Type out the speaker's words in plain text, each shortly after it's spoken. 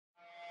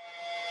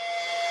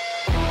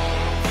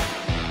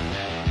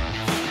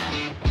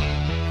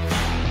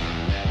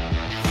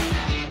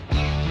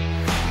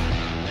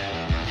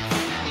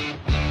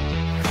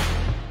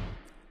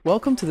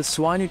Welcome to the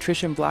Swine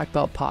Nutrition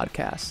Blackbelt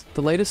Podcast,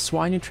 the latest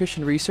swine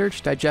nutrition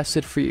research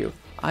digested for you.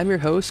 I'm your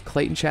host,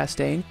 Clayton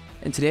Chastain,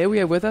 and today we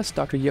have with us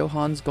Dr.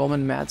 Johannes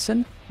Gulmann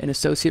Madsen, an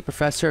Associate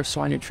Professor of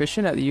Swine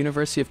Nutrition at the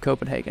University of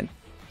Copenhagen.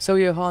 So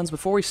Johannes,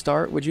 before we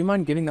start, would you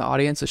mind giving the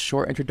audience a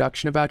short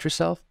introduction about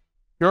yourself?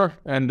 Sure,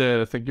 and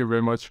thank you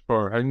very much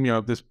for having me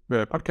on this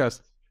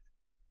podcast.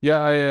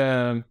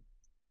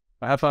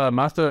 I have a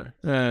master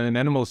in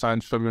animal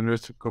science from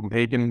University of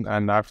Copenhagen,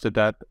 and after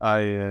that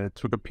I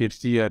took a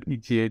Ph.D. at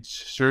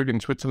𝗕𝗃𝗃𝗁𝗃 Zurich in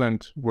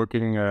Switzerland,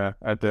 working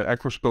at the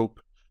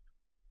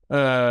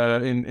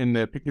𝗵𝗀𝗀𝗃𝗃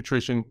in pig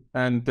nutrition.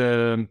 And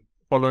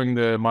following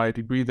my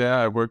degree there,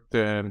 I worked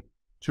 2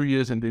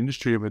 years in the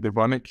industry with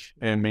𝗵𝗂𝗂𝗁𝗃,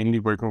 and mainly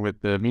working with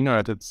amino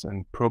acids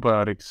and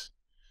probiotics.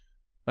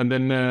 And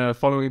then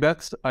following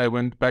that, I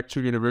went back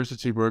to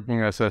university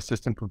working as an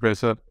assistant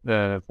professor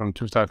from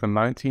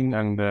 2019.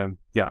 And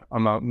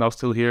I'm now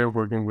still here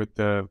working with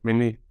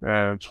mainly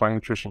swine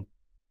nutrition.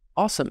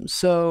 Awesome.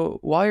 So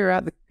while you're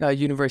at the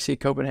University of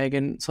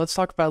Copenhagen, so let's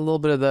talk about a little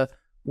bit of the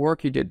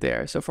work you did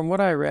there. So from what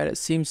I read, it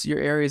seems your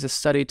areas of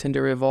study tend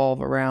to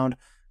revolve around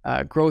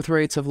growth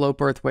rates of low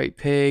birth weight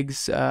pigs,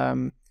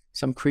 some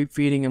creep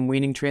feeding and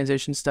weaning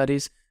transition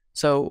studies.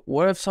 So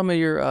what have some of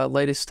your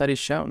latest studies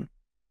shown?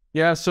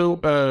 Yeah, so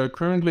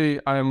currently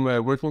I'm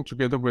working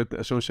together with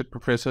Associate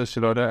Professor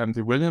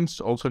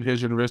𝗕𝗅𝗽𝗲𝗄𝗏, also here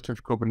at University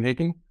of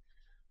Copenhagen.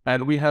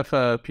 And we have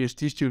a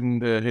Ph.D.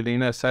 student,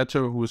 Helena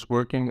Sato, who is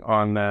working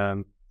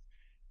on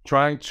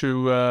trying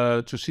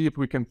to see if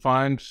we can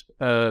find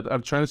an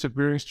alternative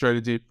rearing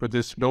strategy for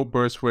this low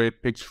birth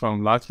weight pigs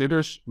from large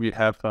litters. We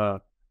have a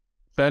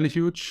fairly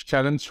huge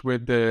challenge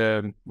with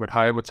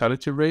high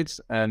mortality rates,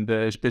 and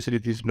especially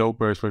these low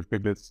birth weight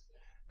piglets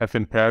have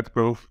impaired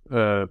growth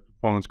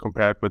performance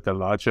compared with the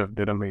larger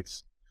litter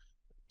mates.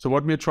 So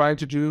what we're trying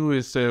to do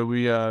is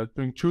we are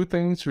doing two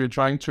things. We're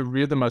trying to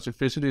rear them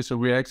artificially, so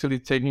we're actually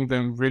taking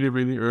them really,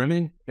 really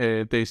early,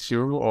 day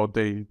 0 or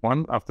day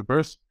 1 after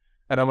birth.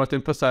 And I must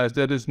emphasize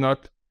that it's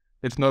not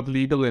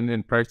legal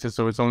in practice,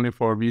 so it's only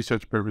for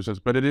research purposes.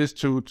 But it is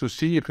to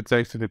see if it's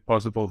actually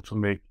possible to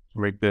make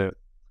the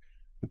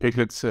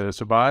piglets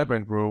survive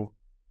and grow.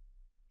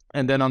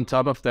 And then on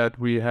top of that,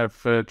 we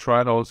have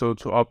tried also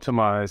to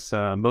optimize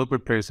milk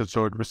replacement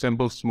so it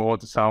resembles more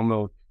the sow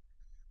milk,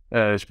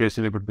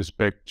 especially with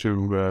respect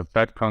to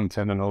fat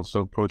content and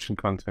also protein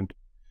content.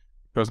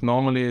 Because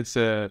normally it's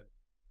in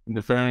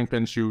the farrowing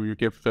pens you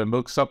give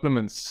milk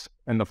supplements,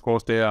 and of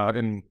course they are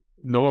in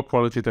lower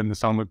quality than the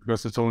sow milk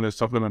because it's only a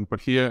supplement. But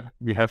here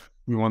we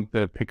want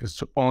the piglets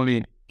to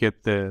only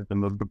get the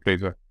milk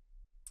replacer.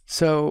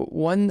 So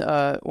one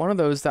of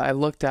those that I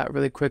looked at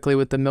really quickly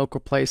with the milk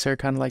replacer,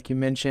 kind of like you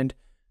mentioned,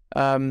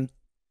 since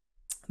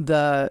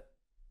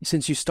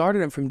you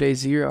started them from day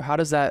 0, how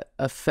does that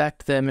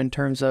affect them in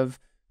terms of,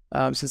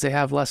 since they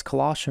have less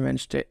colostrum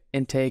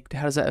intake,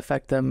 how does that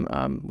affect them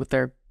with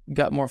their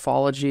gut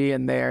morphology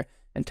and their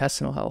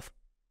intestinal health?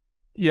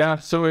 Yeah,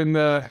 so in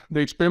the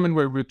experiment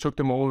where we took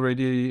them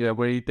already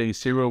away day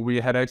 0,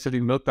 we had actually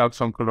milked out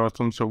some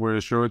colostrum, so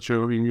we're sure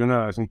to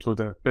immunize them to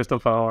the best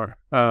of our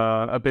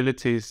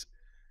abilities.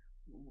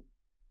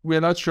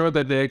 We're not sure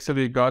that they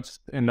actually got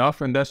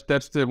enough, and that's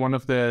one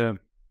of the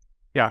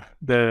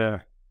really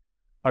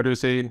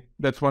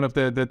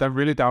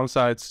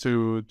downsides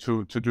to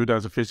do the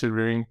artificial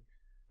rearing.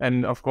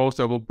 And of course,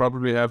 that will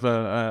probably have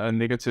a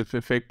negative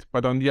effect.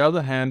 But on the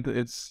other hand,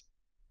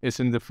 it's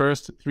in the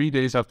first 3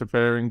 days after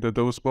farrowing that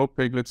those small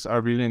piglets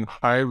are really in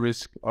high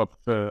risk of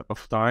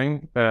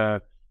dying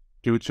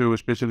due to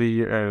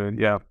especially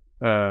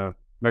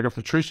lack of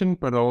nutrition,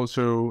 but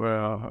also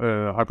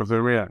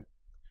hypothermia.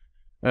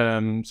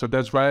 So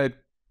that's why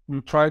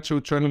we try to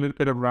turn a little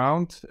bit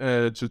around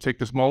to take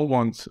the small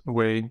ones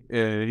away,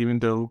 even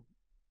though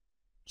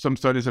some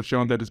studies have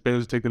shown that it's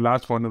better to take the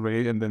last one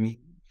away and then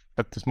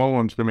have the small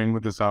ones remain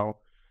with the sow.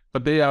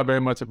 But they are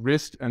very much at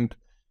risk, and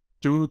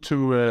due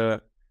to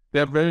they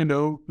have very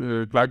low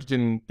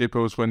glycogen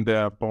depots when they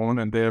are born,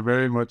 and they are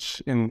very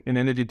much in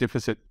energy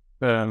deficit.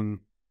 But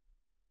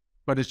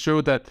it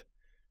showed that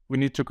we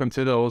need to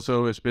consider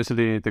also,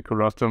 especially the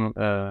colostrum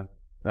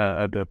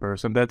at the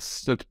birth, and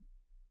that's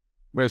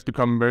where it's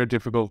become very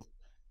difficult.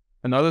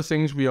 And other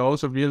things we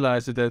also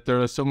realized is that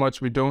there is so much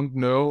we don't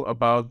know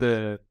about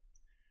the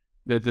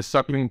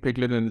suckling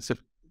piglet and its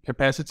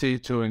capacity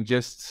to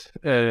ingest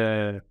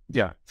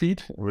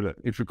feed,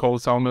 if you call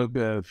sow milk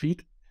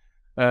feed.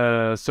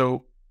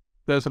 So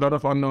there's a lot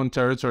of unknown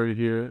territory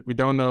here. We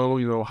don't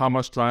know, how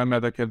much dry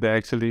matter can they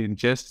actually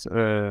ingest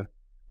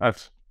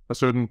at a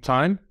certain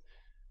time,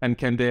 and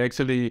can they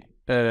actually,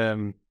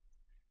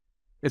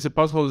 is it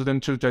possible for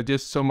them to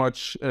digest so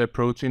much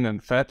protein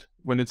and fat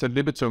when it's a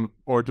libitum,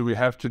 or do we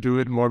have to do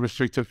it more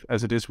restrictive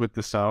as it is with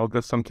the sow?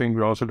 That's something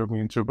we're also looking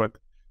into, but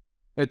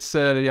it's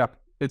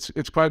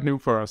quite new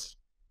for us.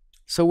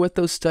 So with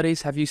those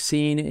studies, have you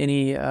seen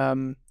any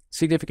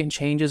significant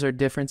changes or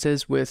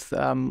differences with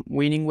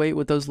weaning weight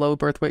with those low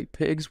birth weight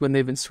pigs when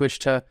they've been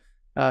switched to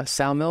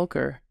sow milk,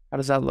 or how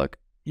does that look?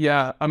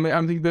 Yeah, I mean,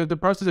 I think the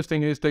positive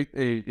thing is that,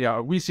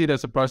 we see it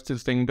as a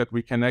positive thing that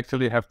we can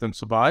actually have them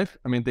survive.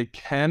 I mean, they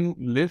can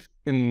live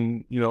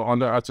in,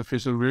 under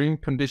artificial rearing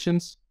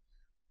conditions,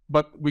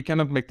 but we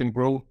cannot make them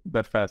grow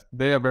that fast.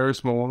 They are very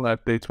small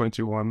at day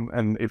 21,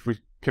 and if we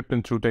keep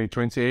them to day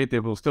 28, they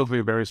will still be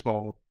very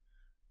small.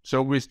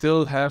 So we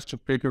still have to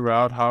figure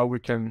out how we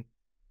can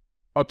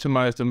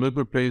optimize the milk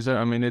replacer.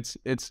 I mean, it's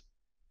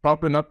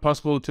probably not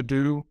possible to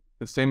do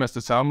the same as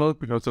the sow milk,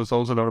 because there's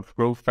also a lot of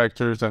growth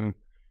factors and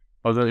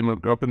other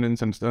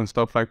immunoglobulins and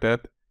stuff like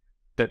that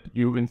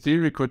you in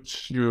theory could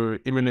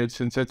eliminate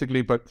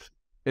synthetically, but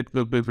it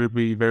will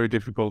be very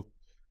difficult.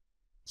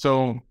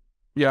 So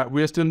yeah,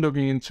 we are still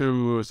looking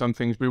into some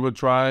things. We will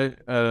try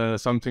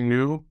something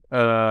new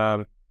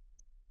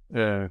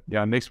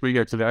next week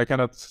actually. I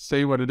cannot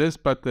say what it is,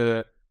 but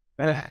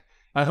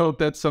I hope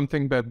that's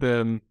something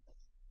that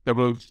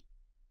will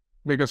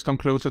make us come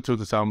closer to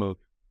the sow milk.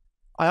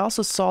 I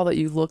also saw that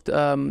you've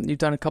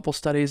done a couple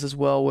studies as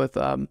well with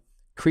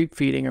creep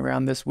feeding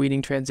around this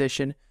weaning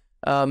transition.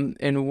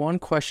 And one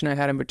question I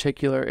had in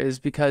particular is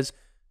because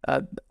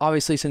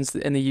obviously since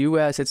in the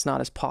US it's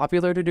not as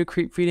popular to do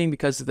creep feeding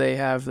because they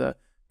have the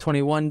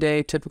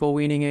 21-day typical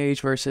weaning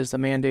age versus the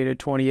mandated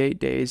 28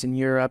 days in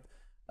Europe.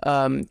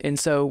 And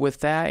so with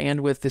that and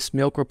with this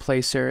milk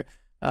replacer,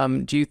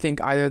 do you think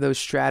either of those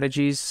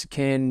strategies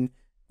can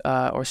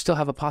or still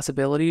have a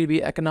possibility to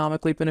be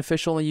economically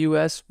beneficial in the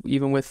US,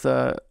 even with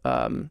the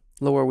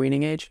lower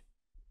weaning age?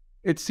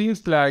 It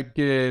seems like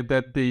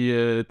that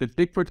the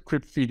liquid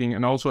creep feeding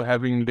and also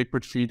having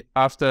liquid feed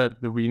after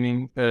the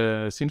weaning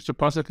seems to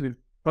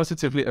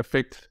positively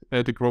affect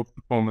the growth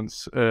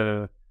performance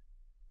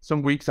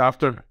some weeks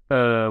after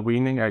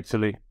weaning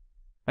actually.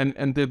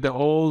 And the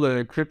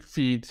whole creep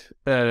feed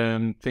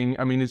thing,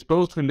 I mean, it's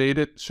both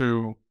related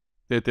to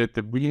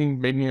the weaning,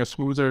 making a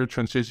smoother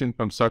transition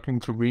from suckling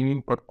to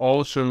weaning, but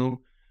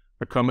also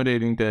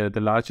accommodating the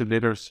larger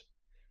litters.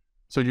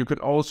 So you could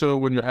also,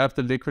 when you have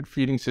the liquid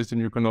feeding system,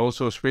 you can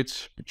also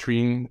switch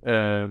between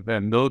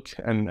milk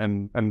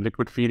and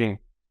liquid feeding.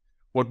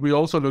 What we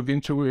also looked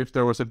into, if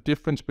there was a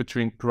difference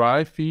between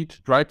dry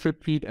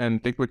creep feed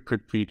and liquid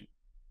creep feed,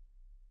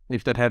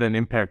 if that had an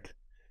impact.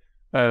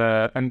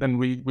 And then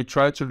we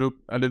tried to look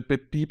a little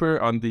bit deeper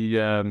on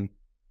the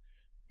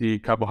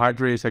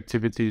carbohydrate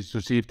activities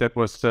to see if that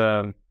was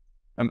a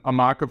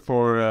marker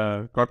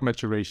for gut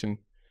maturation.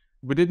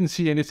 We didn't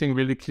see anything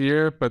really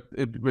clear, but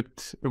it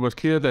was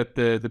clear that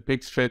the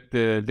pigs fed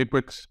the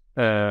liquid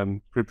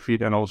creep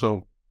feed and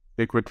also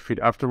liquid feed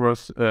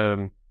afterwards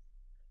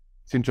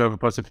seemed to have a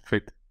positive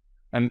effect.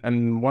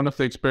 And one of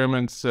the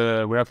experiments,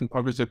 we haven't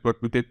published it,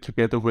 but we did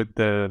together with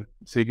the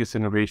𝗕𝗃𝗃𝗃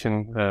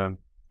Innovation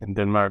in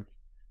Denmark,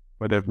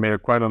 where they've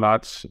made quite a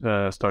large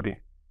study.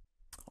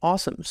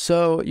 Awesome.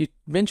 So you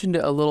mentioned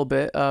it a little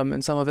bit,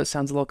 and some of it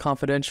sounds a little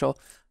confidential,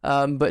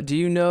 but do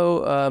you know,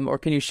 or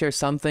can you share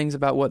some things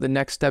about what the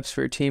next steps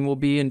for your team will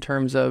be in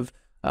terms of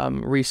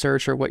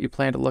research or what you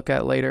plan to look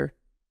at later?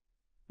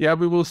 Yeah,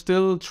 we will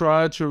still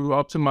try to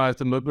optimize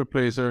the milk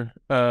replacer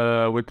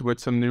with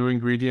some new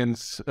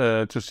ingredients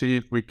to see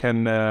if we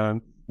can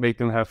make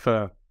them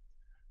have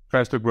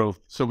faster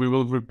growth. So we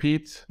will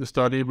repeat the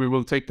study. We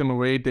will take them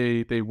away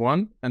day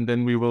 1, and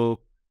then we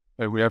will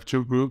we have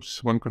 2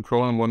 groups, one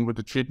control and one with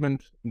the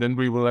treatment. Then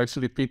we will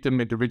actually feed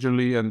them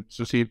individually and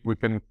to see if we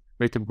can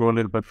make them grow a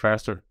little bit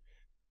faster.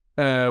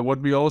 What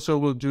we also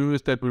will do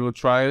is that we will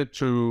try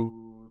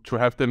to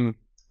have them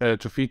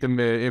to feed them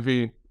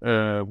every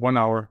 1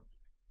 hour,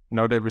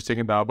 not every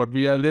second hour. But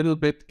we are a little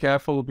bit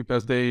careful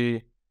because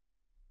they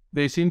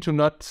seem to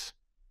not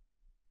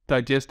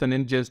digest and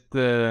ingest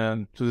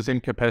to the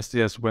same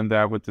capacity as when they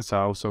are with the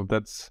sow. So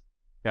that's,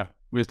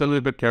 we're still a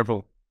little bit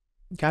careful.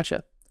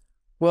 Gotcha.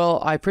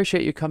 Well, I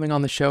appreciate you coming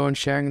on the show and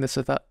sharing this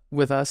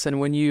with us. And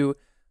when you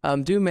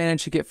do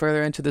manage to get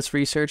further into this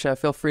research,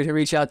 feel free to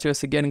reach out to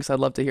us again because I'd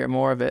love to hear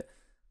more of it.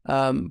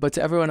 But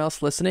to everyone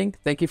else listening,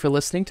 thank you for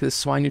listening to the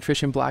Swine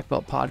Nutrition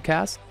Blackbelt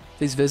Podcast.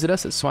 Please visit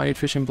us at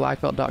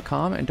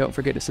swinenutritionblackbelt.com and don't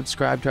forget to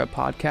subscribe to our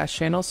podcast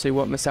channel so you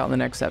won't miss out on the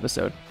next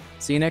episode.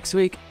 See you next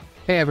week.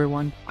 Hey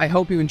everyone, I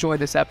hope you enjoyed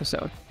this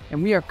episode.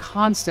 And we are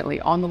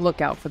constantly on the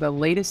lookout for the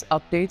latest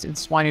updates in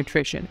swine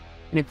nutrition.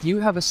 And if you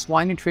have a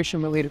swine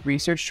nutrition related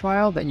research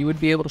trial that you would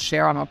be able to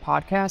share on our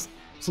podcast,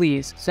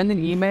 please send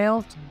an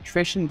email to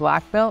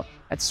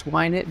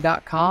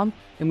nutritionblackbelt@swineit.com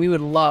and we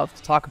would love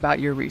to talk about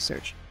your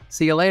research.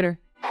 See you later.